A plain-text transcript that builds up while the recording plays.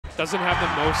doesn't have the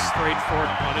most straightforward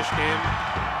punish game.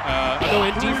 Although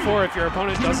in D4, if your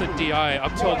opponent doesn't DI,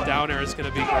 up tilt down air is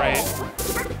going to be great.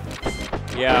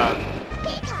 Yeah.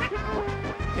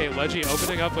 Okay, Ledgey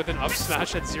opening up with an up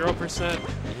smash at 0%.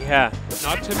 Yeah.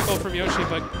 Not typical from Yoshi,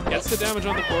 but gets the damage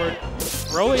on the board.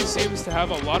 Broly seems to have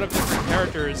a lot of different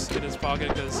characters in his pocket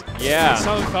because we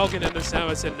saw Falcon into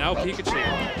Samus and now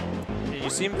Pikachu. You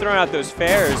see him throwing out those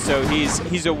fairs, so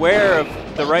he's aware of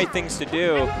the right things to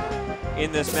do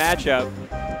in this matchup.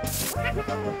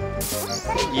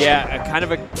 Yeah, a kind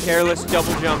of a careless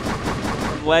double jump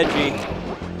from Ledgey.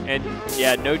 And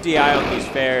yeah, no DI on these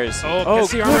fairs. Oh,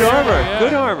 good armor. Yeah.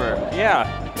 Good armor. Yeah.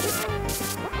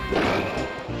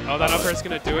 Oh, that up air's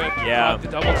gonna do it. Yeah. The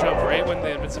double jump right when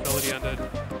the invincibility ended.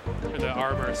 Or the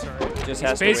armor, sorry. Just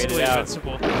has to wait basically it out.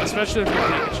 invincible, especially if you're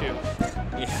Pikachu.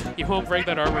 Yeah. You won't break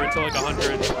that armor until like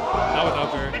 100. Not with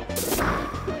up air.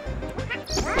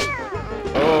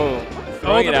 Oh,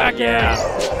 throwing it out. Yeah.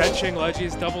 Catching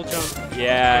Ledgey's double jump.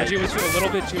 Yeah. Ledgey was a little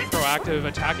bit too proactive,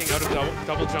 attacking out of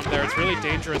double jump there. It's really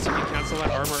dangerous if you cancel that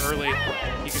armor early.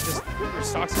 You can just, your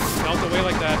stocks can melt away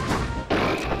like that.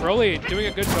 Broly doing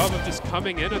a good job of just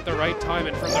coming in at the right time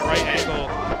and from the right angle.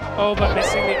 Oh, but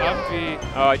missing the up B.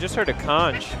 Oh, I just heard a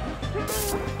conch.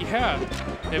 Yeah,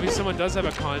 maybe someone does have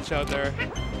a conch out there.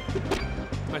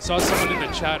 I saw someone in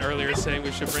the chat earlier saying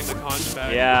we should bring the conch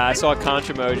back. Yeah, I saw conch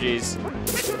emojis.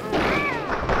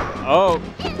 Oh,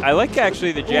 I like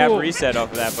actually the jab reset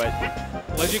off of that,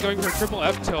 but... Ledgey going for triple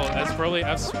F tilt as Broly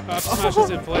F smashes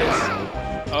in place.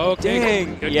 Okay,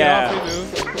 dang. good Yeah. get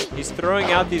off move. He's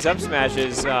throwing out these up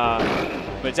smashes,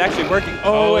 but it's actually working.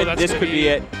 Oh, and this could be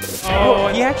it. Oh,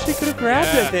 he actually could have grabbed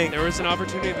yeah, that thing. There was an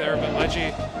opportunity there, but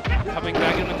Ledgey coming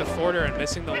back in with the forwarder and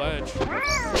missing the ledge.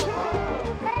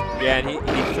 Yeah, and he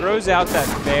throws out that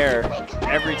fair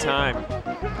every time.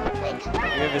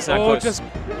 Even if it's not close. Just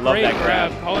love great that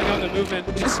grab. calling out the movement,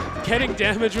 just getting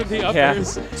damage with the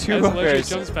uppers two as uppers. Ledgey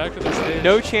jumps back to the stage.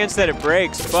 No chance that it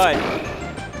breaks, but...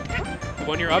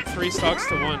 When you're up 3 stocks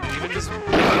to 1, even just if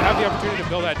you have the opportunity to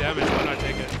build that damage, why not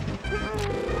take it?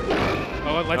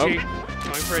 Oh, and Ledgey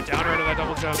going for a downer into that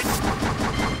double jump.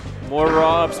 More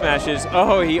raw up smashes.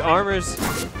 Oh, he armors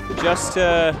just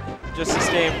to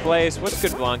stay in place. What's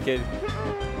good, Blanket?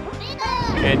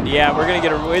 And yeah, we're gonna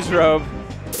get a Wiz Robe.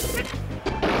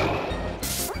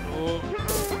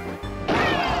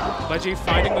 Ledgey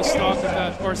finding the stock with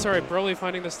that, or sorry, Broly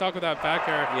finding the stock with that back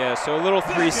air. Yeah, so a little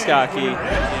 3-stocky.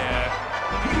 Yeah.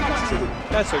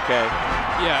 That's okay.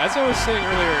 Yeah, as I was saying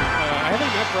earlier, I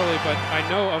haven't met Broly, but I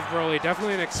know of Broly.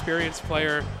 Definitely an experienced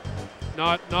player,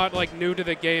 not like new to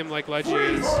the game like Ledgey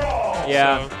is.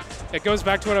 Yeah. So it goes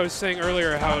back to what I was saying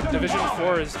earlier, how Division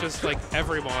 4 is just like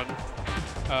everyone.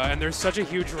 And there's such a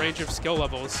huge range of skill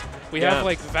levels. We have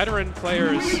like veteran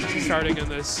players starting in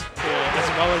this pool, as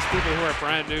well as people who are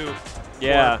brand new.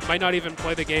 Yeah. Or might not even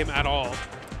play the game at all.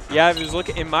 Yeah, I was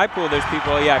looking in my pool. There's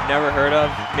people I've never heard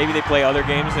of. Maybe they play other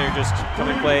games and they're just come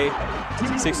and play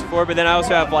 64. But then I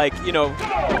also have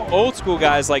old school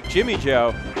guys like Jimmy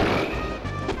Joe.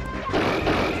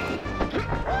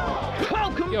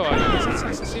 Yo, is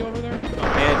it SSC over there?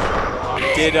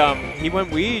 Man, he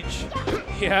went Weege.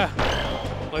 Yeah.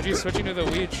 Ledgey switching to the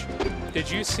Weege. Did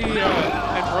you see,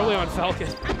 and Broly on Falcon,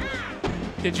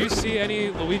 did you see any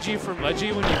Luigi from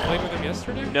Ledgey when you played with him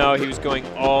yesterday? No, he was going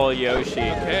all Yoshi.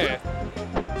 Okay.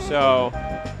 So.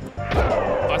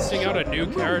 Busting out a new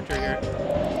character here.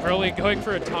 Broly going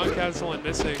for a taunt cancel and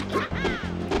missing.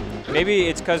 Maybe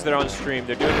it's because they're on stream.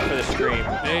 They're doing it for the stream.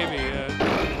 Maybe, yeah.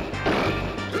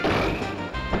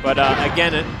 But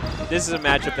again, this is a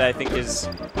matchup that I think is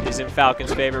in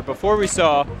Falcon's favor. Before we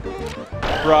saw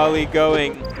Broly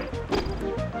going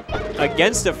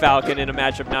against a Falcon in a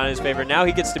matchup not in his favor. Now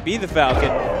he gets to be the Falcon.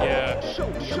 Yeah.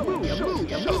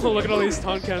 Oh, look at all these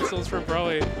taunt cancels from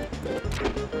Broly.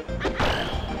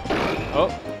 Oh.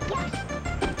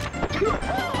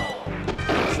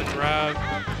 That's the grab.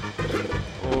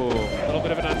 Ooh. A little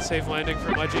bit of an unsafe landing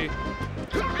from Ledgey.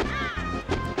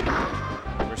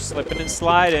 We're slipping and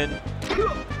sliding.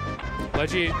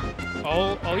 Ledgey,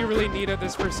 all you really need at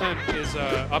this percent is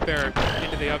up air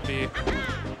into the up B.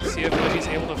 See if Ledgey's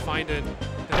able to find it.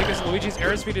 The thing is, Luigi's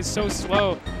airspeed is so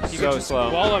slow. You can just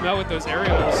wall him out with those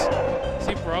aerials.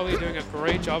 See Broly doing a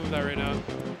great job of that right now.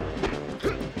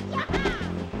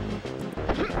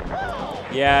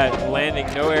 Yeah,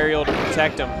 landing, no aerial to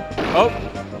protect him. Oh,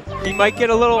 he might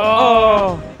get a little,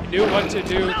 Knew what to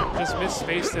do, just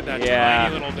misspaced it that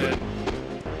tiny little bit.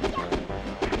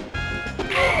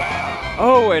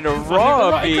 Oh, and a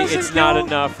raw B, it's not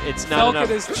enough. It's not enough.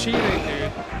 Falcon is cheating,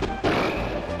 dude.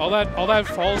 All that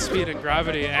fall speed and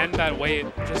gravity and that weight,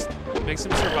 just makes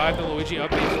him survive the Luigi up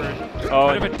B for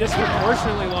kind of a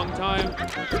disproportionately long time.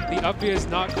 The up B is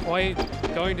not quite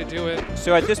going to do it.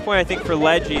 So at this point, I think for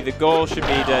Ledgey, the goal should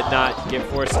be to not get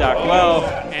forced stock. Well,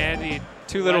 and he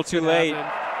too little, too late.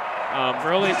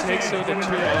 Broly takes it to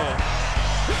 2-0.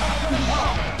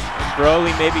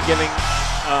 Broly maybe giving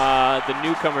the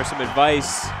newcomer some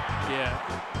advice. Yeah.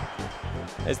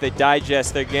 As they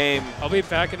digest their game. I'll be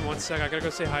back in 1 sec. I gotta go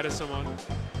say hi to someone.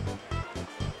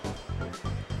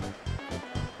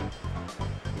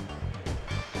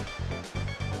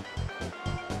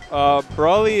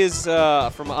 Broly is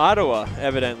from Ottawa,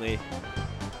 evidently.